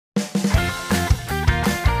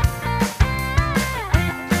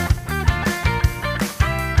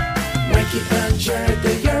Jared,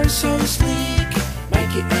 they are so sleek.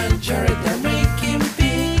 Mikey and Jared, they're making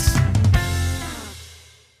beats.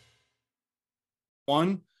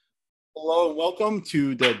 Hello and welcome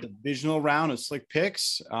to the divisional round of Slick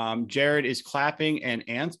Picks. Jared is clapping and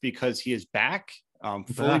ants because he is back,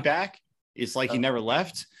 fully back. It's like he never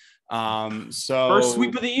left. So first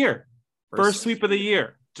sweep of the year. First sweep of the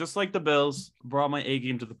year. Just like the Bills, brought my A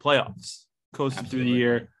game to the playoffs. Coasted through the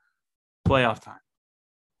year. Playoff time.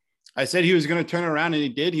 I said he was going to turn around, and he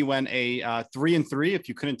did. He went a 3-3. If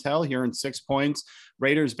you couldn't tell, he earned 6 points.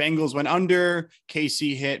 Raiders, Bengals went under.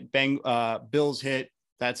 KC hit. Bills hit.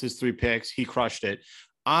 That's his 3 picks. He crushed it.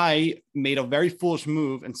 I made a very foolish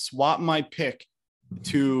move and swapped my pick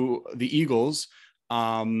to the Eagles.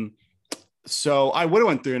 So I would have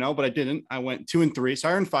went 3-0, but I didn't. I went 2-3. So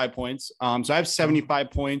I earned 5 points. So I have 75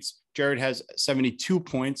 points. Jared has 72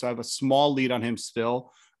 points. So I have a small lead on him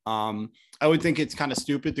still. I would think it's kind of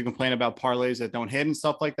stupid to complain about parlays that don't hit and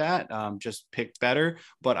stuff like that. Just pick better.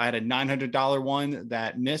 But I had a $900 one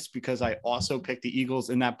that missed because I also picked the Eagles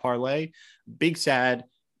in that parlay. Big sad.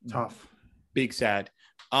 Tough. Big sad.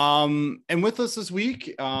 And with us this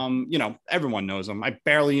week, everyone knows him. I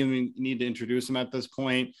barely even need to introduce him at this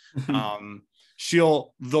point.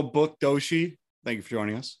 Sheil the Book Doshi, thank you for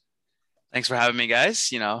joining us. Thanks for having me, guys.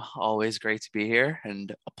 Always great to be here,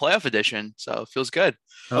 and a playoff edition, so it feels good.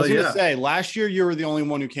 I was going to say, last year you were the only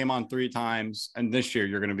one who came on 3 times, and this year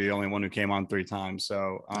you're going to be the only one who came on 3 times.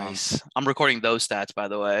 So nice. I'm recording those stats, by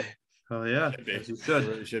the way. Oh yeah, should be. As you should. It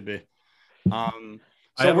really should be. So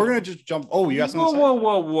we're going to just jump. Oh, you got something?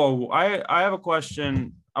 Whoa! I have a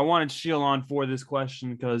question. I wanted Sheil on for this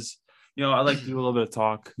question because I like to do a little bit of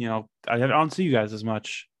talk. I don't see you guys as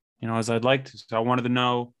much, as I'd like to. So I wanted to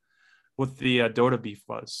know what the Dota beef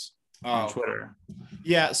was on Twitter.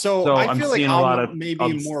 Yeah, so I feel like I'm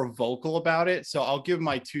maybe just more vocal about it. So I'll give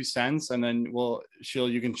my 2 cents, and then Sheil,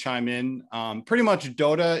 you can chime in. Pretty much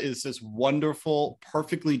Dota is this wonderful,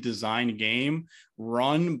 perfectly designed game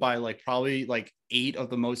run by probably 8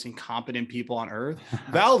 of the most incompetent people on earth.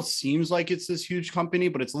 Valve seems like it's this huge company,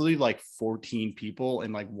 but it's literally 14 people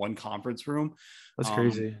in one conference room. That's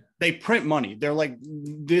crazy. They print money. They're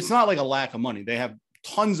it's not a lack of money. They have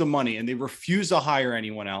tons of money and they refuse to hire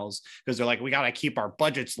anyone else because they're we got to keep our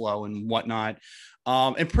budgets low and whatnot.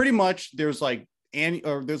 And pretty much there's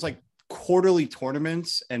quarterly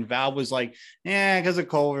tournaments, and Valve was because of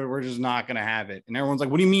COVID, we're just not going to have it. And everyone's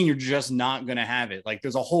what do you mean you're just not going to have it?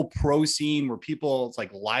 There's a whole pro scene where people,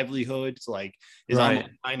 it's livelihood. It's is right.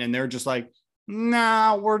 online, and they're just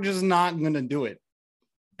nah, we're just not going to do it.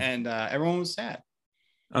 And everyone was sad.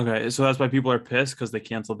 Okay, so that's why people are pissed because they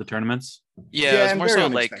canceled the tournaments. Yeah, it was more so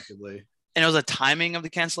and it was a timing of the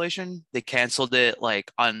cancellation. They canceled it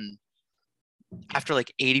after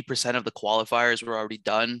 80% of the qualifiers were already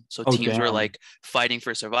done. So teams were fighting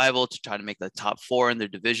for survival to try to make the top 4 in their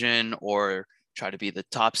division or try to be the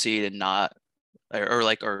top seed and not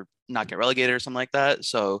not get relegated or something like that.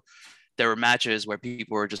 So there were matches where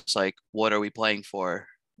people were just what are we playing for?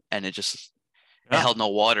 And it held no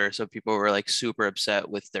water. So people were super upset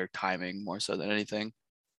with their timing more so than anything.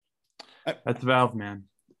 That's Valve, man.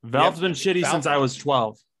 Valve's been shitty since I was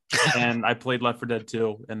 12 and I played Left 4 Dead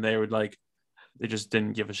 2 and they would they just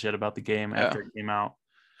didn't give a shit about the game after it came out.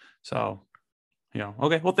 So,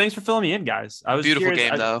 okay. Well, thanks for filling me in, guys. I was beautiful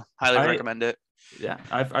game though. Highly recommend it. Yeah.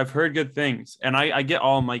 I've heard good things, and I get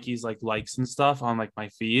all Mikey's likes and stuff on my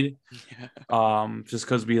feed. Just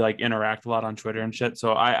because we interact a lot on Twitter and shit.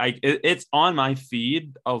 So it's on my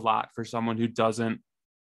feed a lot for someone who doesn't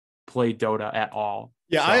play Dota at all.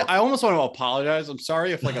 Yeah, so. I almost want to apologize. I'm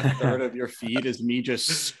sorry if a third of your feed is me just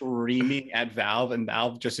screaming at Valve and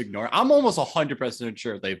Valve just ignoring. I'm almost 100%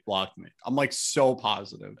 sure they've blocked me. I'm so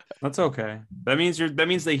positive. That's okay. That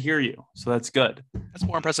means they hear you. So that's good. That's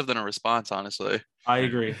more impressive than a response, honestly. I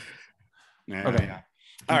agree. Yeah, okay. Yeah.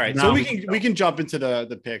 All right, so we can jump into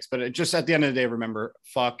the picks, but just at the end of the day, remember,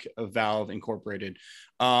 fuck Valve Incorporated.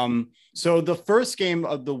 So the first game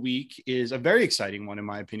of the week is a very exciting one, in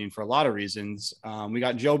my opinion, for a lot of reasons. We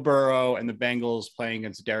got Joe Burrow and the Bengals playing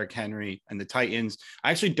against Derrick Henry and the Titans.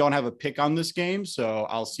 I actually don't have a pick on this game, so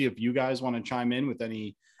I'll see if you guys want to chime in with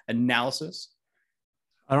any analysis.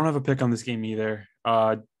 I don't have a pick on this game either.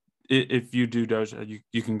 If you do, Doja,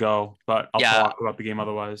 you can go, but I'll talk about the game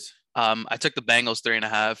otherwise. I took the Bengals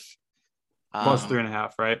 3.5. Plus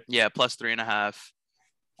 3.5, right? Yeah, plus 3.5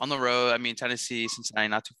 on the road. I mean, Tennessee, Cincinnati,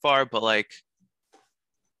 not too far, but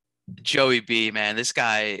Joey B, man, this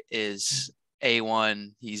guy is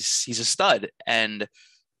A1. He's a stud, and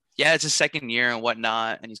yeah, it's his second year and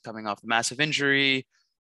whatnot, and he's coming off a massive injury,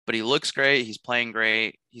 but he looks great. He's playing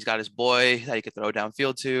great. He's got his boy that he could throw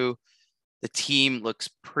downfield to. the team looks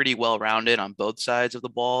pretty well rounded on both sides of the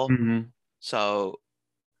ball. Mm-hmm. So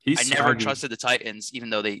I never trusted the Titans, even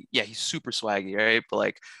though he's super swaggy, right? But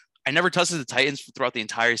like, I never trusted the Titans throughout the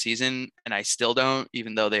entire season, and I still don't,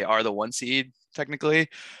 even though they are the 1 seed technically.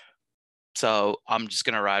 So I'm just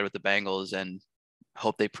gonna ride with the Bengals and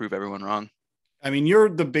hope they prove everyone wrong. I mean, you're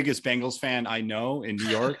the biggest Bengals fan I know in New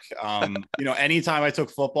York. Anytime I took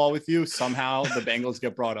football with you, somehow the Bengals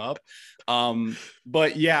get brought up.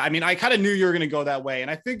 But yeah, I mean, I kind of knew you were going to go that way. And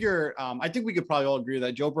I figure, I think we could probably all agree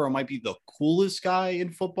that Joe Burrow might be the coolest guy in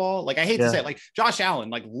football. Like, I hate to say it, like Josh Allen,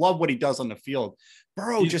 like love what he does on the field.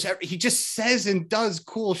 Burrow he just says and does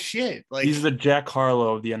cool shit. Like, he's the Jack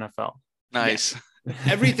Harlow of the NFL. Nice. Yeah.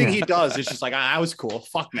 Everything he does is just like, I was cool.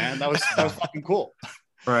 Fuck, man. That was fucking cool.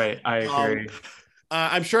 Right. I agree.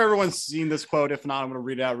 I'm sure everyone's seen this quote. If not, I'm going to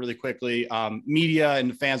read it out really quickly. Media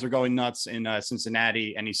and fans were going nuts in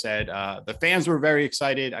Cincinnati. And he said, the fans were very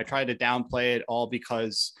excited. I tried to downplay it all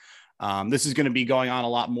because this is going to be going on a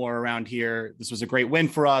lot more around here. This was a great win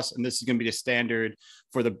for us. And this is going to be the standard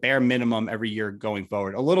for the bare minimum every year going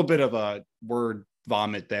forward. A little bit of a word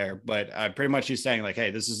vomit there, but pretty much he's saying like,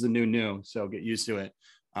 hey, this is the new, so get used to it.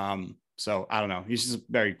 So I don't know. He's just a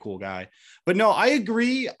very cool guy. But no, I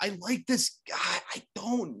agree. I like this guy.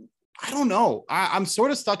 I don't know. I'm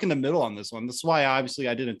sort of stuck in the middle on this one. That's why obviously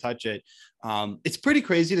I didn't touch it. It's pretty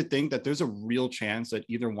crazy to think that there's a real chance that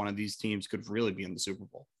either one of these teams could really be in the Super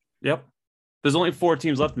Bowl. Yep. There's only 4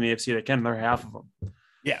 teams left in the AFC that can. They're half of them.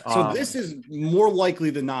 Yeah. So this is more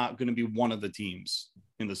likely than not going to be one of the teams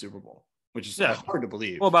in the Super Bowl, which is hard to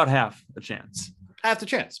believe. Well, about half a chance. Half the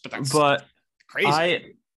chance. But that's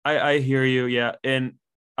crazy. I hear you. Yeah. And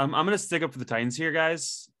I'm going to stick up for the Titans here,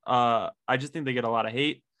 guys. I just think they get a lot of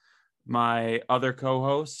hate. My other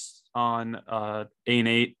co-host on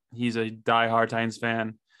 8-8, he's a diehard Titans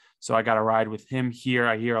fan. So I got to ride with him here.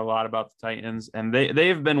 I hear a lot about the Titans, and they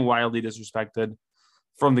have been wildly disrespected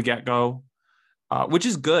from the get-go, which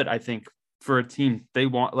is good, I think, for a team. They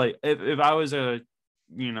want, like, if I was a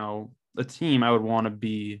team, I would want to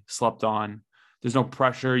be slept on. There's no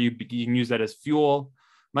pressure. You can use that as fuel.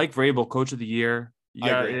 Mike Vrabel, coach of the year.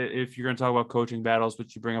 Yeah, if you're going to talk about coaching battles,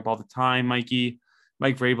 which you bring up all the time, Mikey,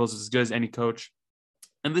 Mike Vrabel is as good as any coach.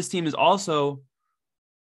 And this team is also,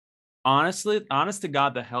 honest to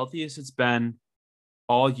God, the healthiest it's been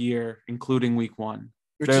all year, including week 1.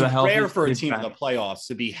 Which is rare for a team in the playoffs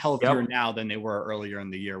to be healthier now than they were earlier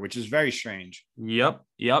in the year, which is very strange. Yep.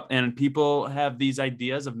 And people have these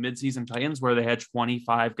ideas of midseason Titans where they had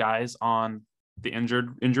 25 guys on the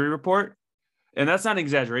injury report. And that's not an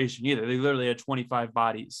exaggeration either. They literally had 25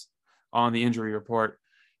 bodies on the injury report.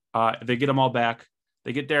 They get them all back.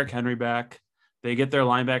 They get Derrick Henry back. They get their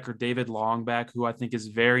linebacker David Long back, who I think is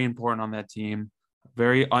very important on that team.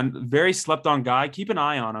 Very slept on guy. Keep an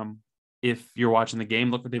eye on him if you're watching the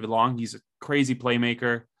game. Look for David Long. He's a crazy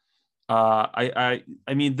playmaker. I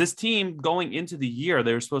mean, this team going into the year,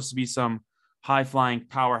 they were supposed to be some high-flying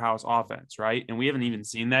powerhouse offense, right? And we haven't even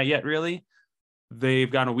seen that yet, really.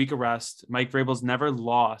 They've gotten a week of rest. Mike Vrabel's never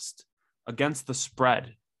lost against the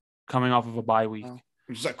spread coming off of a bye week.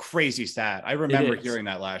 Which is a crazy stat. I remember hearing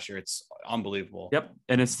that last year. It's unbelievable. Yep.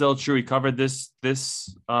 And it's still true. He covered this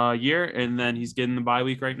year, and then he's getting the bye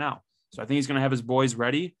week right now. So I think he's going to have his boys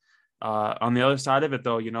ready. On the other side of it,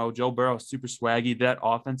 though, Joe Burrow is super swaggy. That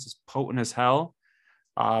offense is potent as hell.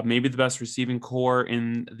 Maybe the best receiving core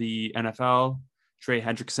in the NFL. Trey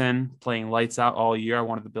Hendrickson playing lights out all year. I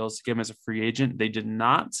wanted the Bills to give him as a free agent. They did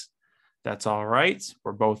not. That's all right.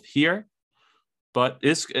 We're both here. But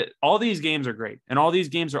all these games are great. And all these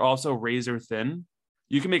games are also razor thin.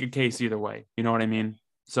 You can make a case either way. You know what I mean?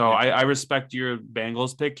 So I respect your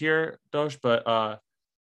Bengals pick here, Dosh, but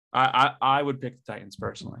I would pick the Titans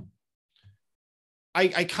personally.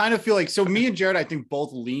 I kind of feel like, so me and Jared, I think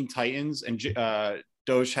both lean Titans, and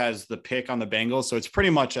Dosh has the pick on the Bengals. So it's pretty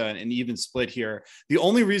much an even split here. The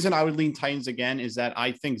only reason I would lean Titans again is that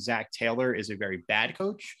I think Zach Taylor is a very bad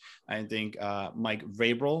coach. I think Mike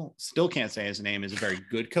Vrabel, still can't say his name, is a very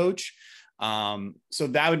good coach. So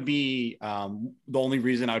that would be the only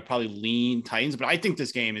reason I would probably lean Titans, but I think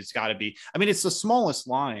this game has got to be, I mean, it's the smallest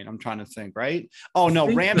line. I'm trying to think, right? Oh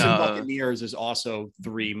no, Rams and Buccaneers is also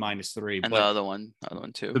 3 -3. And the other one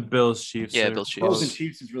too. The Bills Chiefs. Yeah, Bills Chiefs. Bills and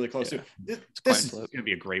Chiefs is really close too. This is going to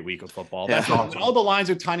be a great week of football. That's awesome. When all the lines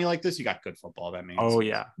are tiny like this, you got good football. That means. Oh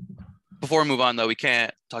yeah. Before we move on though, we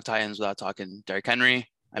can't talk Titans without talking Derrick Henry.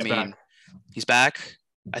 He's back.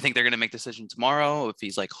 I think they're going to make a decision tomorrow if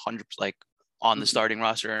he's like 100%, like on the starting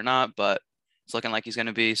roster or not, but it's looking like he's going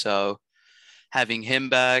to be. So having him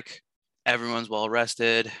back, everyone's well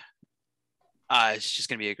rested. It's just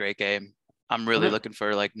going to be a great game. I'm really looking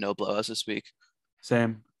for like no blowouts this week.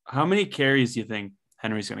 Same. How many carries do you think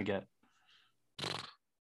Henry's going to get?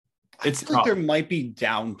 It's like there might be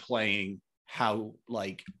downplaying how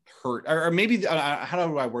like hurt, or maybe how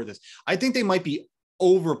do I word this? I think they might be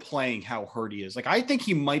overplaying how hurt he is. Like, I think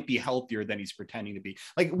he might be healthier than he's pretending to be.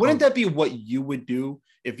 Like, wouldn't that be what you would do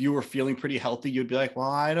if you were feeling pretty healthy? You'd be like, well,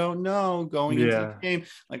 I don't know, going into the game,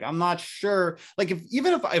 like, I'm not sure. Like,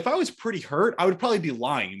 if I was pretty hurt, I would probably be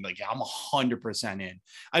lying. Like, yeah, I'm 100% in.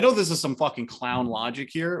 I know this is some fucking clown logic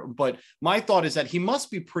here, but my thought is that he must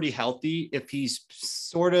be pretty healthy if he's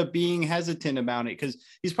sort of being hesitant about it, because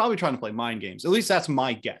he's probably trying to play mind games. At least that's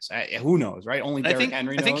my guess. Who knows, right? Only Derrick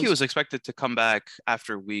Henry knows. I think he was expected to come back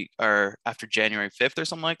after January 5th or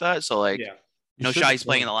something like that. So like, no shot he's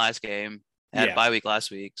playing in the last game. Had a bye week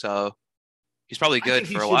last week, so he's probably good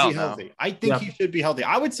for a while now. I think he should be healthy.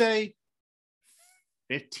 I would say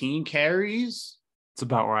 15 carries. It's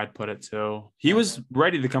about where I'd put it too. He was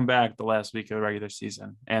ready to come back the last week of the regular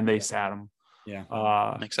season, and they sat him.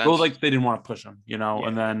 Yeah, makes sense. Well, like they didn't want to push him,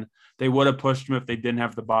 and then they would have pushed him if they didn't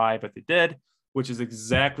have the bye, but they did, which is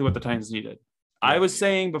exactly what the Titans needed. I was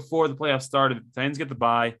saying before the playoffs started, the Titans get the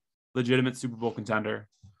bye, legitimate Super Bowl contender,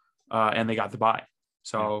 and they got the bye.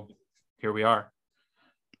 So here we are.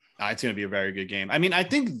 It's going to be a very good game. I mean, I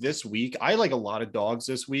think this week, I like a lot of dogs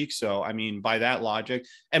this week. So, I mean, by that logic,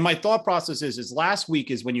 and my thought process is last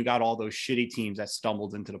week is when you got all those shitty teams that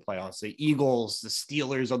stumbled into the playoffs, the Eagles, the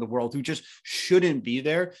Steelers of the world, who just shouldn't be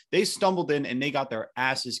there. They stumbled in and they got their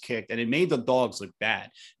asses kicked, and it made the dogs look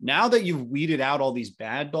bad. Now that you've weeded out all these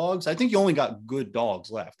bad dogs, I think you only got good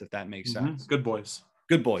dogs left, if that makes sense. Good boys.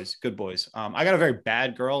 Good boys. I got a very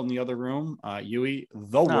bad girl in the other room, Yui,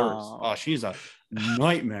 the worst. Oh, she's a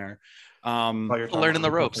nightmare. Learning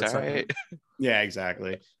the ropes, all right? Yeah,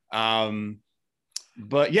 exactly.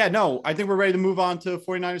 But yeah, no, I think we're ready to move on to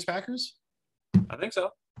 49ers Packers. I think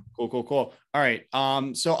so. Cool. All right.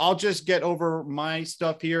 So I'll just get over my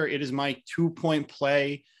stuff here. It is my 2-point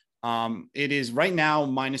play. It is right now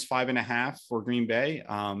 -5.5 for Green Bay.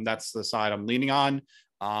 That's the side I'm leaning on.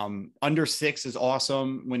 Under 6 is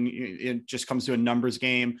awesome when it just comes to a numbers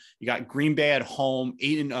game. You got Green Bay at home,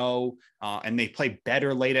 8-0, and they play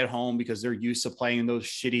better late at home because they're used to playing in those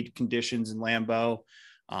shitty conditions in Lambeau.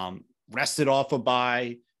 Rested off a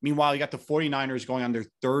bye. Meanwhile, you got the 49ers going on their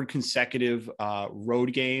 3rd consecutive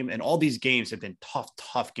road game, and all these games have been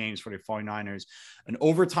tough games for the 49ers. An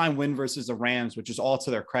overtime win versus the Rams, which is all to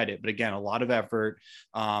their credit, but again, a lot of effort.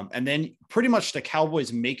 And then pretty much the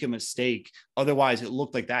Cowboys make a mistake. Otherwise, it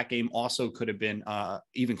looked like that game also could have been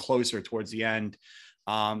even closer towards the end.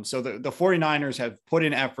 So the 49ers have put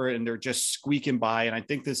in effort and they're just squeaking by. And I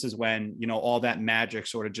think this is when, all that magic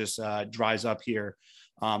sort of just dries up here.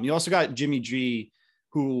 You also got Jimmy G,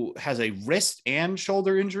 who has a wrist and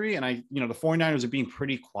shoulder injury. And the 49ers are being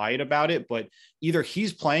pretty quiet about it, but either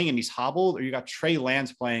he's playing and he's hobbled, or you got Trey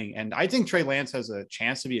Lance playing. And I think Trey Lance has a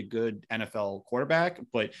chance to be a good NFL quarterback,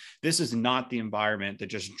 but this is not the environment to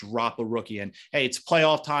just drop a rookie. And hey, it's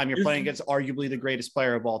playoff time. You're playing against arguably the greatest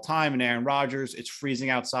player of all time, and Aaron Rodgers. It's freezing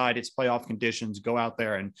outside. It's playoff conditions. Go out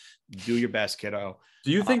there and do your best, kiddo.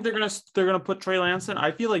 Do you think they're gonna put Trey Lance in?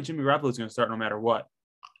 I feel like Jimmy Garoppolo is going to start no matter what.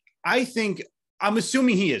 I'm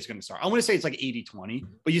assuming he is going to start. I want to say it's like 80-20,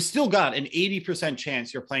 but you still got an 80%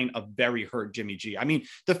 chance you're playing a very hurt Jimmy G. I mean,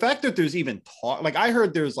 the fact that there's even talk, like I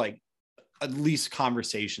heard there's like at least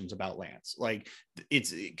conversations about Lance. Like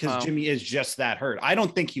it's because Jimmy is just that hurt. I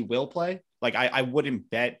don't think he will play. Like I wouldn't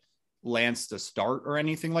bet Lance to start or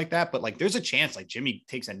anything like that, but like there's a chance like Jimmy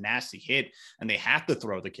takes a nasty hit and they have to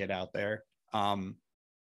throw the kid out there.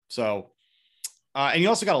 And you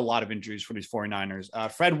also got a lot of injuries for these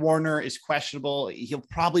 49ers. Fred Warner is questionable. He'll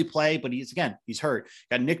probably play, but he's hurt.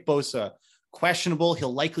 Got Nick Bosa, questionable.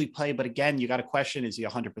 He'll likely play, but again, you got to question, is he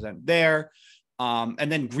 100% there?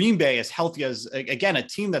 And then Green Bay, as healthy as, again, a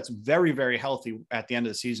team that's very, very healthy at the end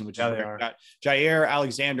of the season, which is got Jair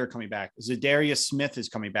Alexander coming back. Zadarius Smith is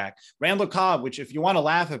coming back. Randall Cobb, which if you want to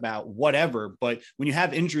laugh about, whatever, but when you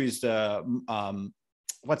have injuries to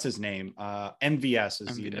what's his name? MVS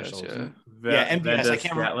is the initials. Yeah, MVS. I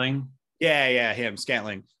can't remember. Yeah, him,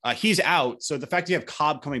 Scantling. He's out. So the fact that you have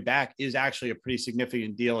Cobb coming back is actually a pretty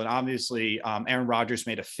significant deal. And obviously, Aaron Rodgers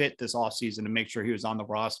made a fit this offseason to make sure he was on the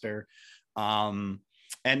roster. And,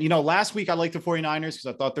 last week I liked the 49ers because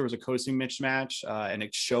I thought there was a coaching mismatch, and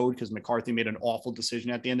it showed because McCarthy made an awful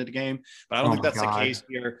decision at the end of the game. But I don't think that's the case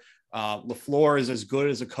here. LaFleur is as good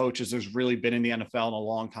as a coach as there's really been in the NFL in a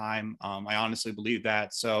long time. I honestly believe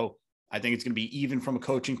that. So I think it's going to be even from a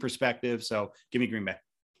coaching perspective. So give me Green Bay.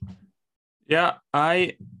 Yeah,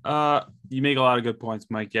 you make a lot of good points,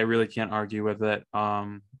 Mike. I really can't argue with it.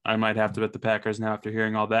 I might have to bet the Packers now after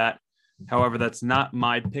hearing all that. However, that's not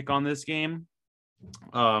my pick on this game.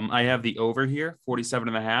 I have the over here,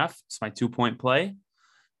 47.5. It's my 2-point play.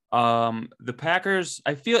 The Packers,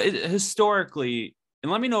 I feel it historically,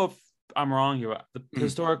 and let me know if I'm wrong here.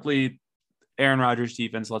 Historically, Aaron Rodgers'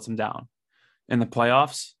 defense lets them down in the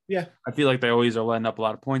playoffs. Yeah. I feel like they always are letting up a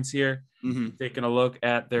lot of points here. Mm-hmm. Taking a look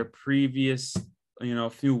at their previous,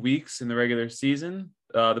 few weeks in the regular season,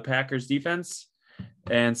 the Packers defense,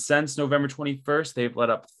 and since November 21st, they've let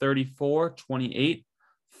up 34, 28,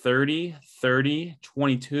 30, 30,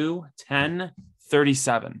 22, 10,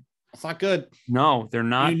 37. That's not good. No, they're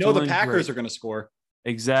not. The Packers are going to score.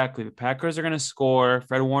 Exactly. The Packers are going to score.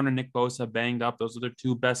 Fred Warner, Nick Bosa banged up. Those are their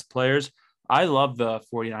two best players. I love the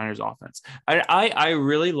 49ers offense. I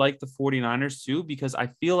really like the 49ers too, because I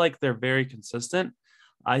feel like they're very consistent.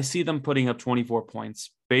 I see them putting up 24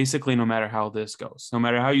 points, basically no matter how this goes. No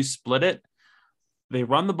matter how you split it, they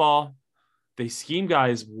run the ball. They scheme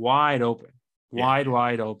guys wide open, wide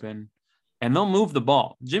open. And they'll move the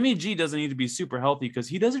ball. Jimmy G doesn't need to be super healthy because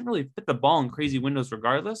he doesn't really fit the ball in crazy windows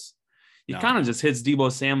regardless. He kind of just hits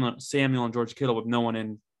Deebo Samuel and George Kittle with no one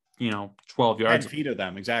in, 12 yards. 10 feet of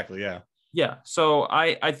them. Exactly. Yeah. Yeah. So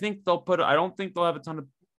I think I don't think they'll have a ton of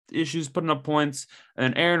issues putting up points.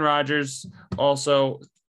 And Aaron Rodgers also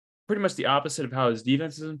pretty much the opposite of how his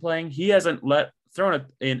defense has been playing. He hasn't thrown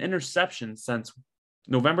an interception since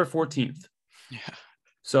November 14th. Yeah.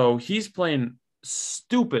 So he's playing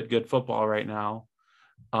stupid good football right now.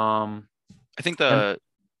 I think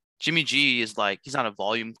Jimmy G is he's not a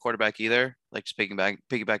volume quarterback either. Like just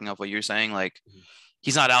piggybacking off what you're saying,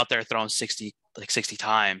 he's not out there throwing 60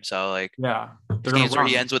 times. So games where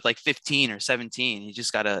he ends with 15 or 17. He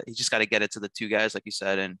just gotta get it to the two guys, like you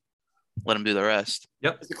said, and let him do the rest.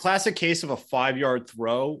 Yep. It's a classic case of a 5-yard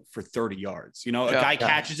throw for 30 yards. A guy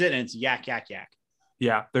catches it and it's yak, yak, yak.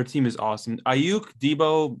 Yeah, their team is awesome. Ayuk,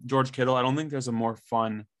 Deebo, George Kittle. I don't think there's a more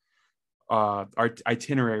fun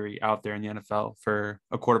itinerary out there in the NFL for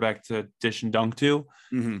a quarterback to dish and dunk to.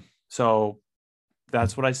 Mm-hmm. So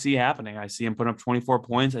that's what I see happening. I see him putting up 24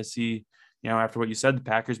 points. I see, after what you said, the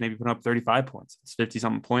Packers maybe putting up 35 points. It's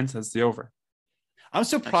 50-something points. That's the over. I'm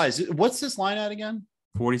surprised. What's this line at again?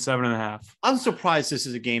 47.5. I'm surprised this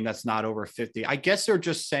is a game that's not over 50. I guess they're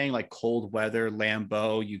just saying cold weather,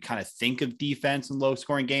 Lambeau. You kind of think of defense in low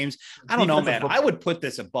scoring games. I don't know, man. I would put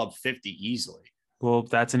this above 50 easily. Well,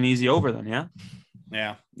 that's an easy over then. Yeah.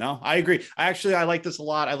 Yeah, no, I agree. I like this a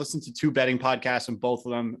lot. I listened to 2 betting podcasts and both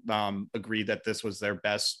of them agreed that this was their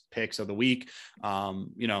best picks of the week. So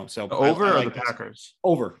the over I or like the Packers?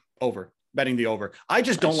 Over, betting the over. I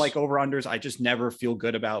just don't like over unders. I just never feel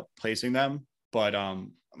good about placing them. But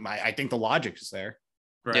I think the logic is there.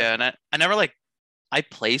 Right. Yeah, and I never I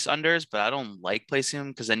place unders, but I don't like placing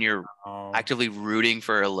them because then you're actively rooting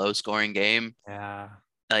for a low scoring game. Yeah.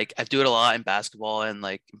 I do it a lot in basketball and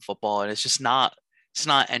in football, and it's just not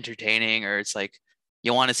entertaining, or it's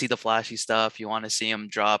you want to see the flashy stuff. You want to see them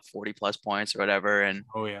drop 40 plus points or whatever. And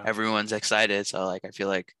everyone's excited. So I feel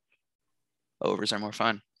like overs are more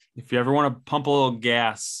fun. If you ever want to pump a little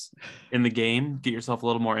gas in the game, get yourself a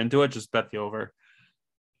little more into it, just bet the over.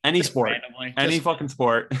 Any sport, any fucking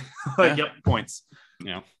sport. Points.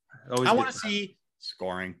 I want to see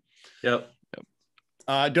scoring. Yep.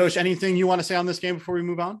 Dosh, anything you want to say on this game before we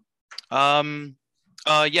move on?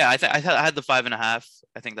 Yeah, I had the 5.5.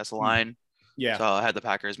 I think that's the line. Yeah. So I had the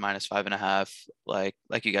Packers minus 5.5. Like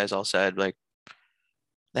you guys all said,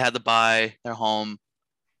 they had the bye, they're home.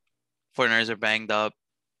 49ers are banged up.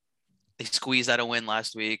 They squeezed out a win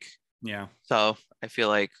last week. Yeah. So I feel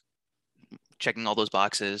like checking all those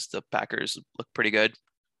boxes, the Packers look pretty good.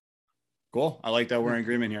 Cool. I like that we're in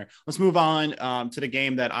agreement here. Let's move on to the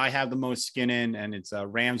game that I have the most skin in, and it's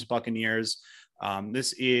Rams Buccaneers.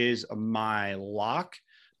 This is my lock.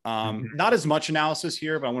 Not as much analysis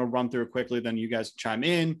here, but I want to run through it quickly. Then you guys chime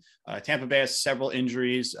in. Tampa Bay has several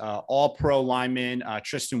injuries. All pro lineman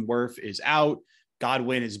Tristan Wirf is out.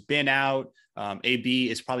 Godwin has been out. AB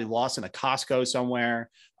is probably lost in a Costco somewhere.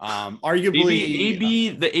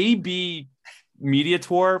 Arguably, the AB media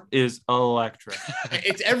tour is electric.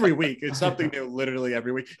 It's every week. It's something new, literally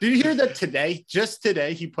every week. Did you hear that today? Just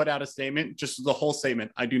today, he put out a statement, just the whole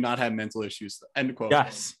statement. I do not have mental issues. End quote.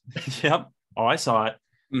 Yes. Yep. Oh, I saw it.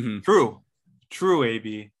 Mm-hmm. True,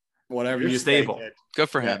 AB. Whatever. You're stable. Good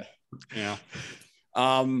for him. Yeah.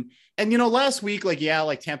 And last week,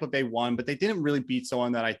 Tampa Bay won, but they didn't really beat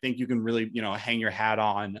someone that I think you can really, hang your hat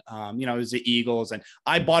on. It was the Eagles, and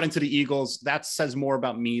I bought into the Eagles. That says more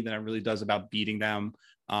about me than it really does about beating them.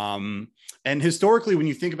 And historically, when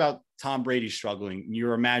you think about Tom Brady's struggling.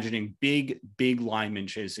 You're imagining big linemen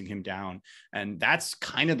chasing him down. And that's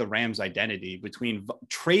kind of the Rams' identity between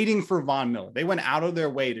trading for Von Miller. They went out of their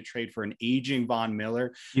way to trade for an aging Von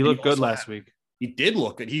Miller. He looked good last week. He did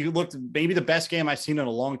look good. He looked maybe the best game I've seen in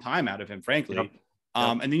a long time out of him, frankly. Yep.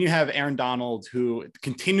 And then you have Aaron Donald, who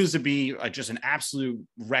continues to be just an absolute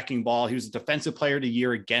wrecking ball. He was a defensive player of the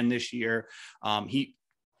year again this year. He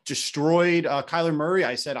destroyed Kyler Murray.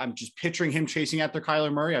 I said, I'm just picturing him chasing after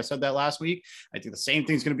Kyler Murray. I said that last week. I think the same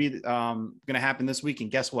thing's going to be going to happen this week. And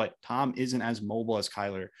guess what? Tom isn't as mobile as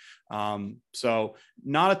Kyler. So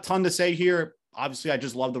not a ton to say here. Obviously, I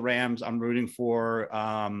just love the Rams. I'm rooting for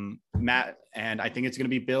Matt, and I think it's going to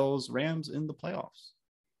be Bills, Rams in the playoffs.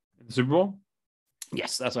 Super Bowl?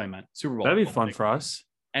 Yes, that's what I meant. Super Bowl. That'd be fun for us.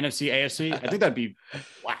 NFC, AFC. I think that'd be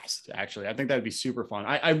blast, actually. I think that'd be super fun.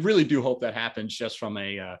 I really do hope that happens just from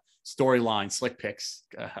a storyline, slick picks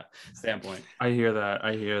standpoint. I hear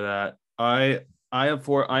that. I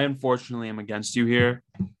unfortunately am against you here.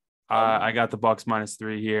 I got the Bucks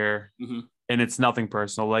 -3 here, and it's nothing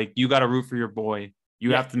personal. Like, you got to root for your boy.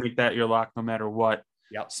 You have to make that your lock no matter what.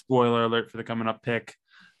 Yep. Spoiler alert for the coming up pick.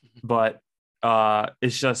 But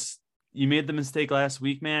it's just, you made the mistake last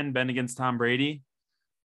week, man, betting against Tom Brady.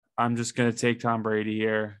 I'm just going to take Tom Brady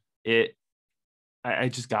here. I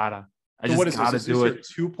just gotta. I just gotta do it.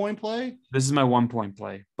 2-point play? This is my 1-point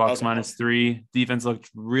play. Bucks -3. Defense looked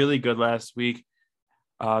really good last week.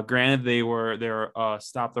 Granted, they were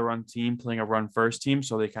stop the run team playing a run first team,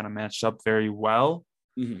 so they kind of matched up very well.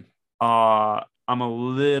 I'm a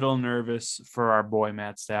little nervous for our boy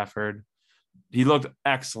Matt Stafford. He looked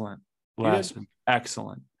excellent last week.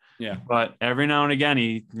 Excellent. Yeah. But every now and again,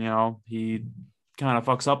 he kind of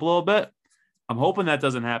fucks up a little bit. I'm hoping that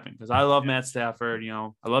doesn't happen because I love Matt Stafford.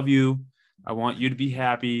 I love you. I want you to be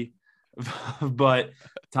happy. But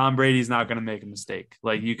Tom Brady's not going to make a mistake.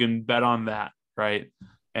 Like, you can bet on that, right?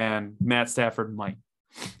 And Matt Stafford might.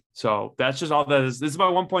 So that's just all that is. This is my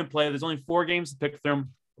 1-point play. There's only 4 games to pick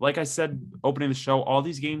from. Like I said, opening the show, all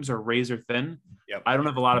these games are razor thin. Yep. I don't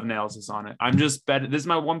have a lot of analysis on it. I'm just betting. This is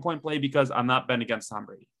my 1-point play because I'm not betting against Tom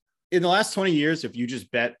Brady. In the last 20 years, if you just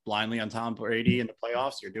bet blindly on Tom Brady in the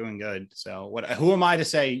playoffs, you're doing good. So who am I to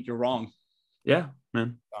say you're wrong? Yeah,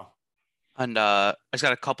 man. Oh. And I just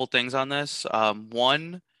got a couple things on this.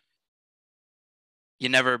 One, you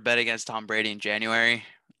never bet against Tom Brady in January.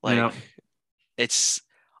 It's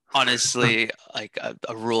honestly like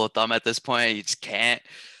a rule of thumb at this point. You just can't.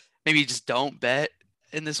 Maybe you just don't bet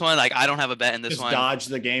in this one. Like, I don't have a bet in this one. Dodge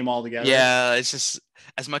the game altogether. Yeah, it's just,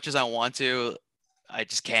 as much as I want to, I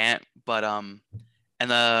just can't. But and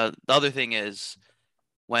the other thing is,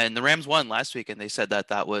 when the Rams won last week and they said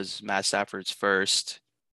that was Matt Stafford's first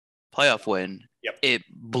playoff win, it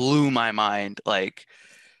blew my mind. Like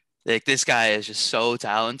this guy is just so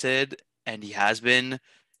talented, and he has been,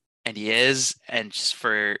 and he is, and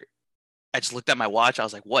I just looked at my watch. I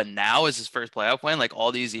was like, what, now is his first playoff win? Like,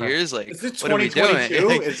 all these years? Like, is it what are we doing?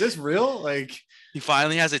 Is this real? Like, he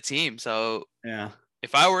finally has a team. So yeah,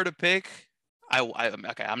 if I were to pick,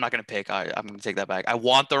 okay, I'm not going to pick. I'm going to take that back. I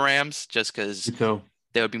want the Rams just because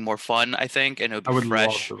they would be more fun, I think, and it would be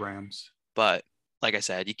fresh. Love the Rams. But like I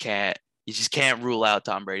said, you just can't rule out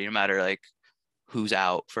Tom Brady, no matter like who's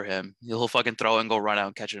out for him. He'll fucking throw and go run out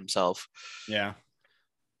and catch it himself. Yeah.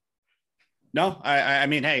 No, I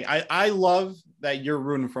mean, hey, I love that you're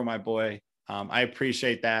rooting for my boy. I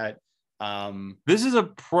appreciate that. This is a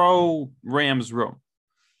pro Rams room.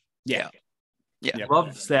 Yeah.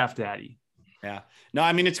 Love Staff Daddy. Yeah. No,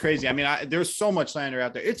 I mean, it's crazy. I mean, there's so much slander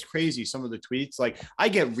out there. It's crazy. Some of the tweets, like, I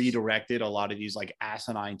get redirected a lot of these like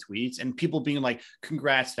asinine tweets, and people being like,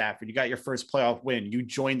 congrats, Stafford, you got your first playoff win. You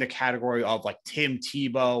joined the category of like Tim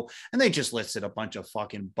Tebow, and they just listed a bunch of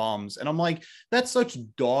fucking bums. And I'm like, that's such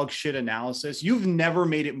dog shit analysis. You've never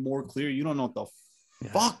made it more clear. You don't know what the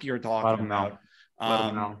fuck you're talking about.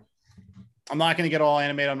 I'm not going to get all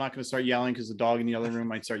animated. I'm not going to start yelling because the dog in the other room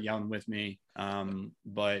might start yelling with me.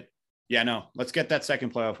 But yeah, no, let's get that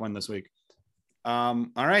second playoff win this week. All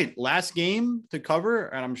right, last game to cover,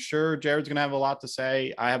 and I'm sure Jared's going to have a lot to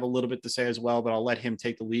say. I have a little bit to say as well, but I'll let him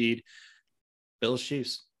take the lead. Bills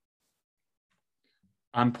Chiefs.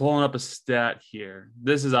 I'm pulling up a stat here.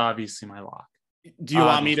 This is obviously my lock. Do you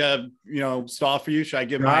want me to, stall for you? Should I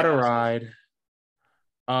give my ride?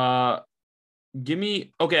 Give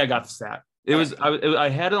me. Okay, I got the stat. I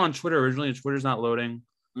had it on Twitter originally. Twitter's not loading.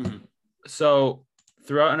 Mm-hmm. So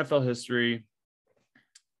throughout NFL history,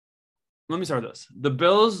 let me start with this. The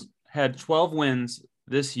Bills had 12 wins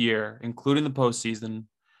this year, including the postseason,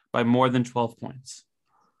 by more than 12 points.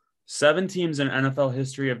 7 teams in NFL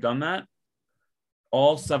history have done that.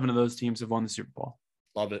 All 7 of those teams have won the Super Bowl.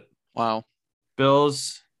 Love it. Wow.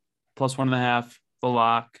 Bills +1.5, the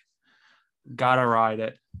lock. Gotta ride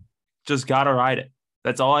it. Just gotta ride it.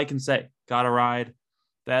 That's all I can say. Gotta ride.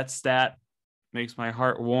 That stat makes my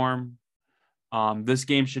heart warm. This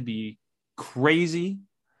game should be crazy.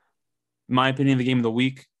 In my opinion, the game of the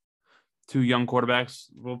week. 2 young quarterbacks.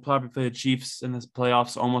 We'll probably play the Chiefs in this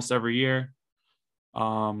playoffs almost every year.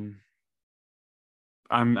 I'm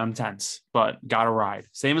tense, but gotta ride.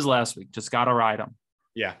 Same as last week. Just gotta ride them.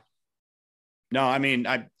 Yeah. No, I mean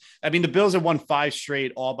the Bills have won 5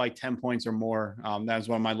 straight, all by 10 points or more. That was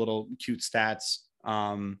one of my little cute stats.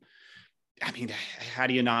 I mean, how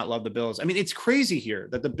do you not love the Bills? I mean, it's crazy here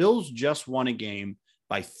that the Bills just won a game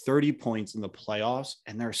by 30 points in the playoffs,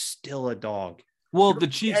 and they're still a dog. Well, the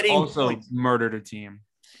Chiefs also murdered a team.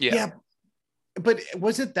 Yeah. But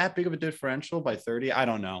was it that big of a differential by 30? I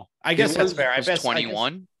don't know. I guess that's fair. I bet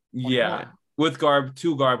 21. Yeah. With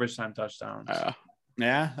 2 garbage time touchdowns.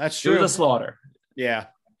 Yeah, that's true. It was a slaughter. Yeah.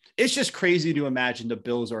 It's just crazy to imagine the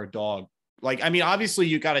Bills are a dog. Like, I mean, obviously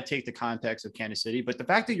you got to take the context of Kansas City, but the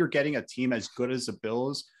fact that you're getting a team as good as the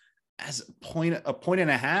Bills as a point and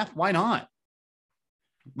a half, why not?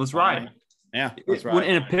 Let's ride. Yeah. Let's ride.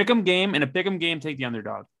 In a pick'em game, take the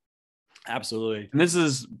underdog. Absolutely. And this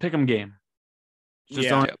is pick'em game. Just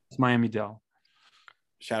don't Miami Dell.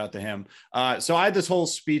 Shout out to him. So I had this whole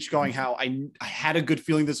speech going how I had a good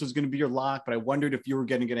feeling this was going to be your lock, but I wondered if you were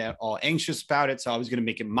going to get all anxious about it. So I was going to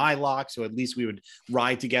make it my lock. So at least we would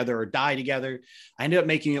ride together or die together. I ended up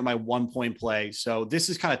making it my 1-point play. So this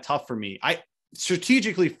is kind of tough for me. I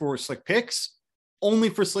strategically for slick picks, only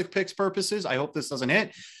for slick picks purposes. I hope this doesn't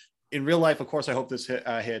hit. In real life, of course, I hope this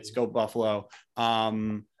hits. Go Buffalo.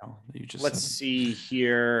 Let's see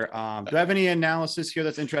here. Do I have any analysis here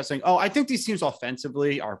that's interesting? Oh, I think these teams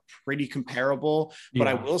offensively are pretty comparable, but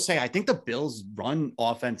I will say I think the Bills' run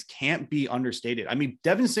offense can't be understated. I mean,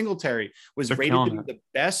 Devin Singletary was rated to be the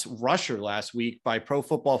best rusher last week by Pro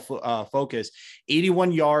Football Focus.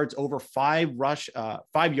 81 yards, over 5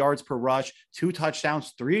 yards per rush, 2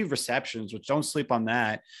 touchdowns, 3 receptions, which don't sleep on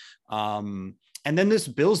that. And then this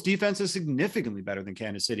Bills defense is significantly better than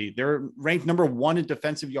Kansas City. They're ranked number 1 in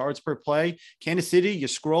defensive yards per play. Kansas City, you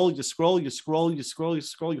scroll, you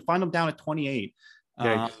find them down at 28.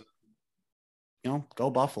 Go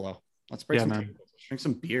Buffalo. Let's break some tables. Drink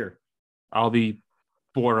some beer. I'll be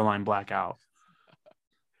borderline blackout.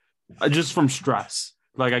 Just from stress.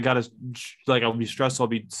 I'll be stressed. I'll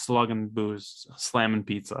be slugging booze, slamming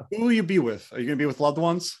pizza. Who will you be with? Are you going to be with loved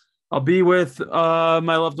ones? I'll be with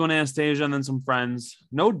my loved one Anastasia and then some friends.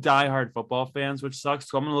 No diehard football fans, which sucks.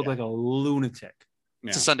 So I'm gonna look like a lunatic.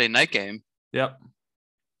 It's a Sunday night game. Yep.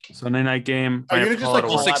 Sunday night game. Are you gonna just like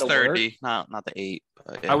 6:30? Not the 8.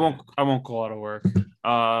 But yeah. I won't call out of work.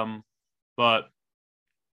 But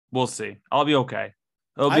we'll see. I'll be okay.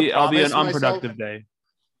 I'll be an unproductive day.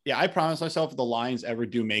 Yeah, I promise myself if the Lions ever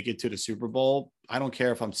do make it to the Super Bowl, I don't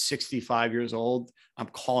care if I'm 65 years old. I'm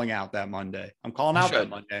calling out that Monday. I want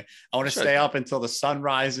to stay up until the sun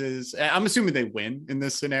rises. I'm assuming they win in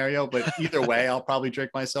this scenario, but either way, I'll probably drink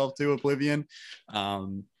myself to oblivion.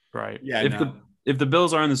 Right. Yeah. If the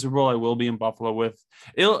Bills are in the Super Bowl, I will be in Buffalo with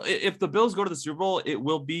it. If the Bills go to the Super Bowl, it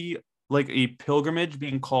will be like a pilgrimage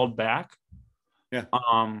being called back. Yeah.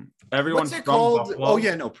 Everyone's What's it called? Buffalo. Oh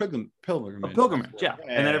yeah, no, pilgrimage. A pilgrimage, yeah.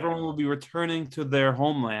 And then everyone will be returning to their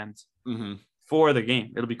homeland for the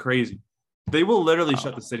game. It'll be crazy. They will literally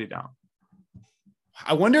shut the city down.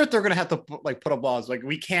 I wonder if they're gonna have to put up laws like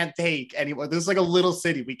we can't take anyone. This is like a little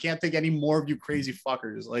city. We can't take any more of you crazy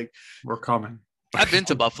fuckers. Like we're coming. I've been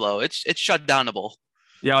to Buffalo. It's shut downable.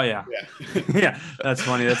 Yeah. Yeah. That's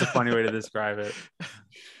funny. That's a funny way to describe it.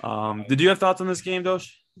 Did you have thoughts on this game,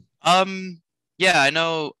 Dosh? Yeah, I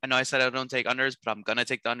know I said I don't take unders, but I'm gonna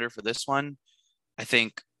take the under for this one. I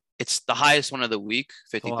think it's the highest one of the week,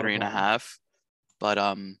 53.5. But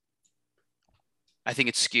I think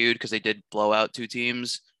it's skewed because they did blow out 2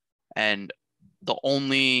 teams. And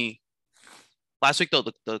last week though,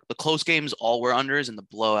 the close games all were unders and the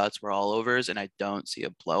blowouts were all overs. And I don't see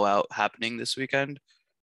a blowout happening this weekend,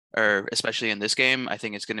 or especially in this game. I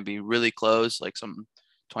think it's gonna be really close, like some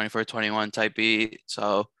 24-21 type beat.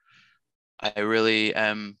 So I really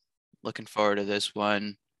am looking forward to this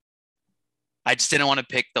one. I just didn't want to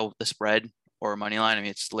pick the spread or money line. I mean,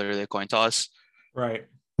 it's literally a coin toss. Right.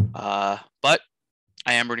 But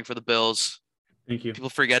I am rooting for the Bills. Thank you. People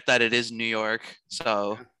forget that it is New York,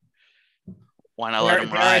 so why not let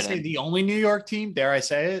them ride? Dare I say the only New York team? Dare I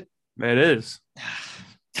say it? It is.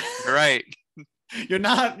 You're right. You're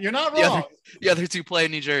not wrong. The other 2 play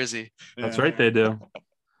in New Jersey. That's right, they do.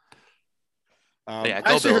 Yeah,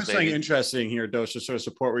 I actually heard something interesting here, Dosh, to sort of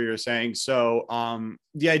support what you're saying. So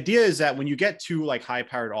the idea is that when you get two like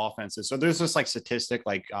high-powered offenses, so there's this like statistic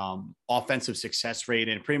like offensive success rate,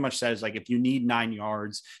 and it pretty much says like if you need 9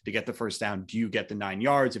 yards to get the first down, do you get the 9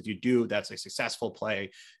 yards? If you do, that's a successful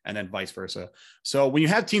play, and then vice versa. So when you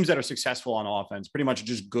have teams that are successful on offense, pretty much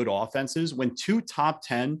just good offenses, when two top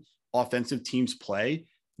 10 offensive teams play,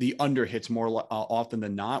 the under hits more often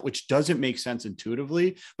than not, which doesn't make sense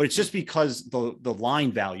intuitively, but it's just because the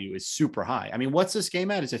line value is super high. I mean, what's this game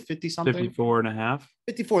at? Is it 50 something? 54.5.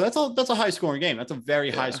 54. That's a high scoring game. That's a very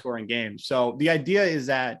high scoring game. So the idea is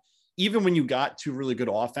that even when you got two really good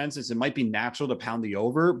offenses, it might be natural to pound the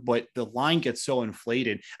over, but the line gets so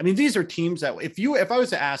inflated. I mean, these are teams that if I was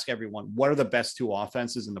to ask everyone, what are the best two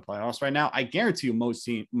offenses in the playoffs right now? I guarantee you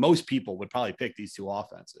most people would probably pick these two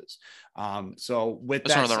offenses. So with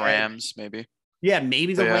that, one of the Rams, maybe. Yeah,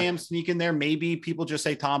 maybe the Rams sneak in there. Maybe people just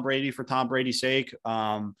say Tom Brady for Tom Brady's sake.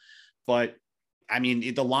 But I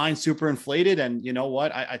mean, the line's super inflated, and you know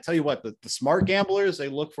what? I tell you what, the smart gamblers, they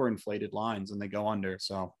look for inflated lines and they go under.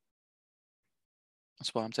 So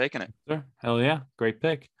that's why I'm taking it. Sure. Hell yeah. Great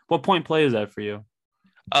pick. What point play is that for you?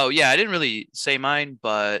 Oh, yeah. I didn't really say mine,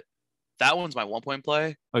 but that one's my 1 point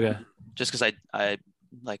play. Okay. Just because I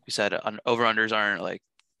like we said, over-unders aren't like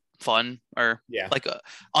fun, or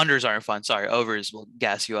unders aren't fun. Sorry. Overs will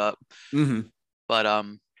gas you up. Mm-hmm. But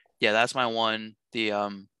yeah, that's my one. The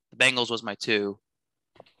Bengals was my 2.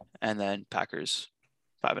 And then Packers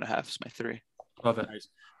 5.5 is my 3. Love it.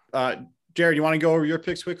 Nice. Jared, you want to go over your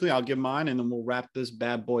picks quickly? I'll give mine, and then we'll wrap this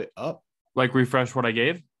bad boy up. Like refresh what I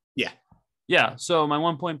gave? Yeah. Yeah. So my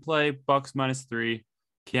 1 point play, Bucks -3.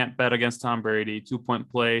 Can't bet against Tom Brady. 2 point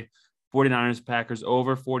play, 49ers, Packers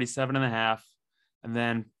over 47.5. And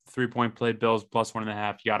then 3 point play, Bills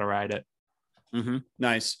 +1.5. You got to ride it. Mm-hmm.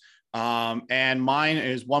 Nice. And mine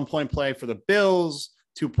is 1 point play for the Bills,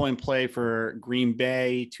 2 point play for Green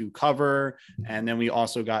Bay to cover. And then we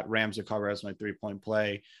also got Rams to cover as my 3 point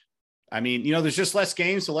play. I mean, you know, there's just less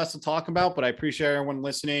games, so less to talk about, but I appreciate everyone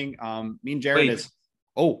listening. Me and Jared is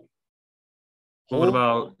what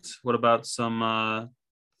about some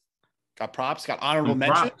got props, got honorable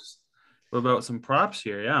mentions? What about some props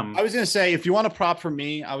here? Yeah. I was gonna say, if you want a prop for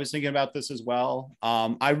me, I was thinking about this as well.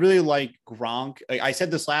 I really like Gronk. I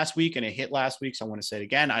said this last week and it hit last week, so I want to say it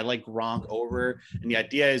again. I like Gronk over, and the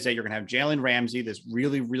idea is that you're gonna have Jalen Ramsey, this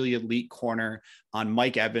really, really elite corner, on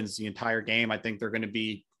Mike Evans the entire game. I think they're gonna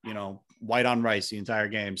be, you know, white on rice the entire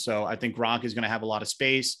game. So I think Gronk is going to have a lot of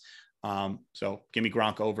space. So give me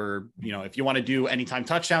Gronk over, you know, if you want to do anytime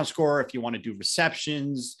touchdown score, if you want to do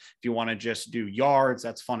receptions, if you want to just do yards,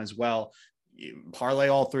 that's fun as well. Parlay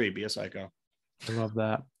all three, be a psycho. I love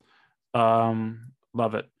that.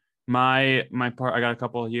 Love it. My part, I got a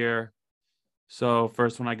couple here. So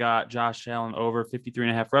first one, I got Josh Allen over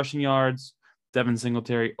 53.5 rushing yards. Devin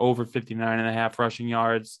Singletary over 59.5 rushing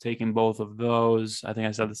yards, taking both of those. I think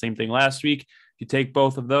I said the same thing last week. If you take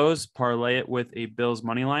both of those, parlay it with a Bills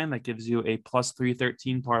money line, that gives you a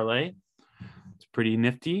 +313 parlay. It's pretty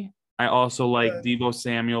nifty. I also like Deebo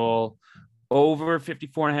Samuel over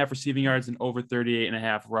 54.5 receiving yards and over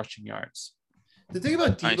 38.5 rushing yards. The thing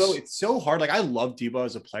about Deebo, It's so hard. Like, I love Deebo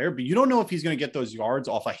as a player, but you don't know if he's going to get those yards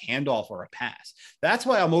off a handoff or a pass. That's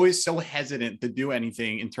why I'm always so hesitant to do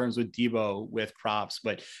anything in terms of Deebo with props.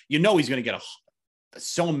 But you know he's going to get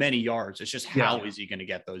so many yards. It's just how is he going to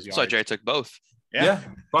get those yards? So Jay took both. Yeah.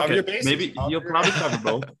 Maybe he'll probably cover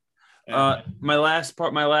both. My last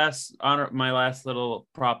little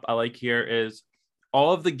prop I like here is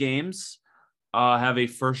all of the games have a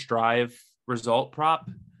first drive result prop.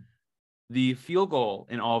 The field goal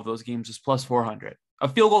in all of those games is +400. A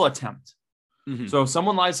field goal attempt. Mm-hmm. So if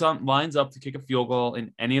someone lines up to kick a field goal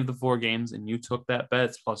in any of the 4 games and you took that bet,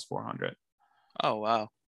 it's +400. Oh, wow.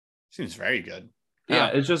 Seems very good. Yeah,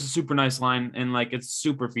 it's just a super nice line, and like it's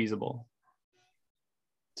super feasible.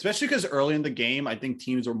 Especially because early in the game, I think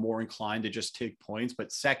teams are more inclined to just take points.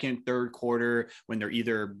 But second, third quarter, when they're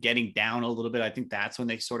either getting down a little bit, I think that's when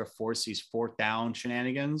they sort of force these 4th down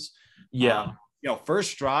shenanigans. Yeah. You know,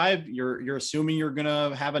 first drive, you're assuming you're going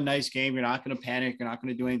to have a nice game. You're not going to panic. You're not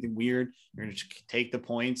going to do anything weird. You're going to just take the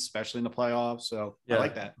points, especially in the playoffs. So I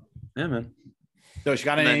like that. Yeah, man. So you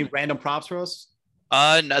got any random props for us?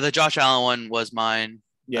 No, the Josh Allen one was mine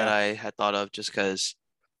that I had thought of just because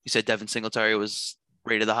you said Devin Singletary was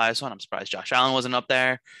rated the highest one. I'm surprised Josh Allen wasn't up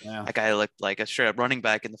there. Yeah. That guy looked like a straight up running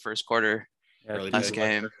back in the first quarter. Last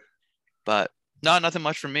game. But no, nothing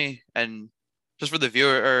much from me. And just for the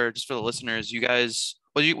viewer or just for the listeners, you guys,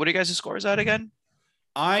 what are you guys' scores at again?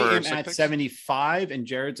 I am at 75 and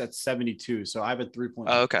Jared's at 72. So I have a 3 point.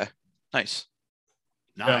 Oh, okay. Nice.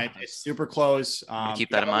 It's super close. Keep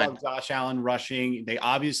that in mind. Josh Allen rushing. They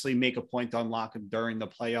obviously make a point to unlock him during the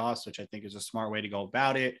playoffs, which I think is a smart way to go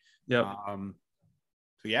about it. Yeah.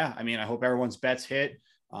 So yeah, I mean, I hope everyone's bets hit.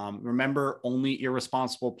 Remember, only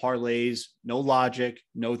irresponsible parlays, no logic,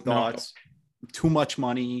 no thoughts, too much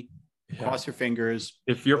money. Yeah. Cross your fingers.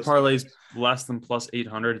 If your parlay's less than plus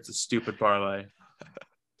 800, it's a stupid parlay.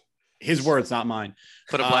 His words, not mine.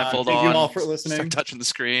 Put a blindfold on. Thank you all for listening. Start touching the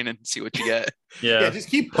screen and see what you get. Yeah, just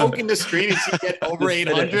keep poking the screen until you get over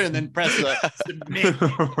 800 and then press the submit.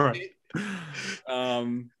 Right.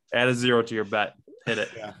 Add a 0 to your bet. Hit it.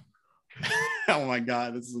 Yeah. Oh my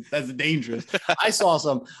God, that's dangerous. I saw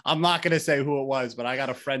some. I'm not gonna say who it was, but I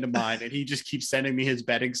got a friend of mine, and he just keeps sending me his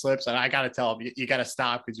betting slips, and I gotta tell him, you gotta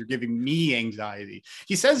stop because you're giving me anxiety.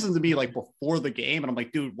 He says them to me like before the game, and I'm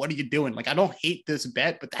like, dude, what are you doing? Like, I don't hate this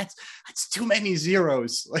bet, but that's too many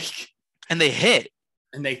zeros. Like, and they hit,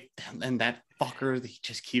 and that fucker, he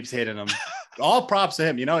just keeps hitting them. All props to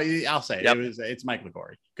him. You know, I'll say it's Mike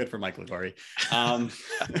Liguori. Good for Mike Liguori. I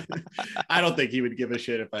don't think he would give a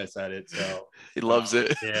shit if I said it. So he loves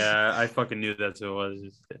it. Yeah, I fucking knew that's who it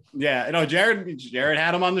was. Yeah, you know, Jared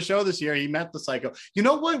had him on the show this year. He met the psycho. You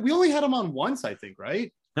know what? We only had him on once, I think,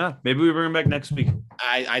 right? Yeah, maybe we bring him back next week.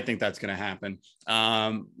 I think that's gonna happen.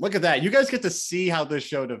 Look at that. You guys get to see how this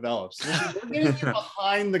show develops. We're getting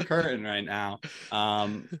behind the curtain right now.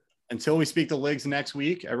 Until we speak to Ligs next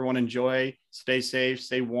week, everyone enjoy, stay safe,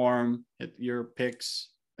 stay warm, hit your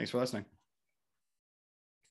picks. Thanks for listening.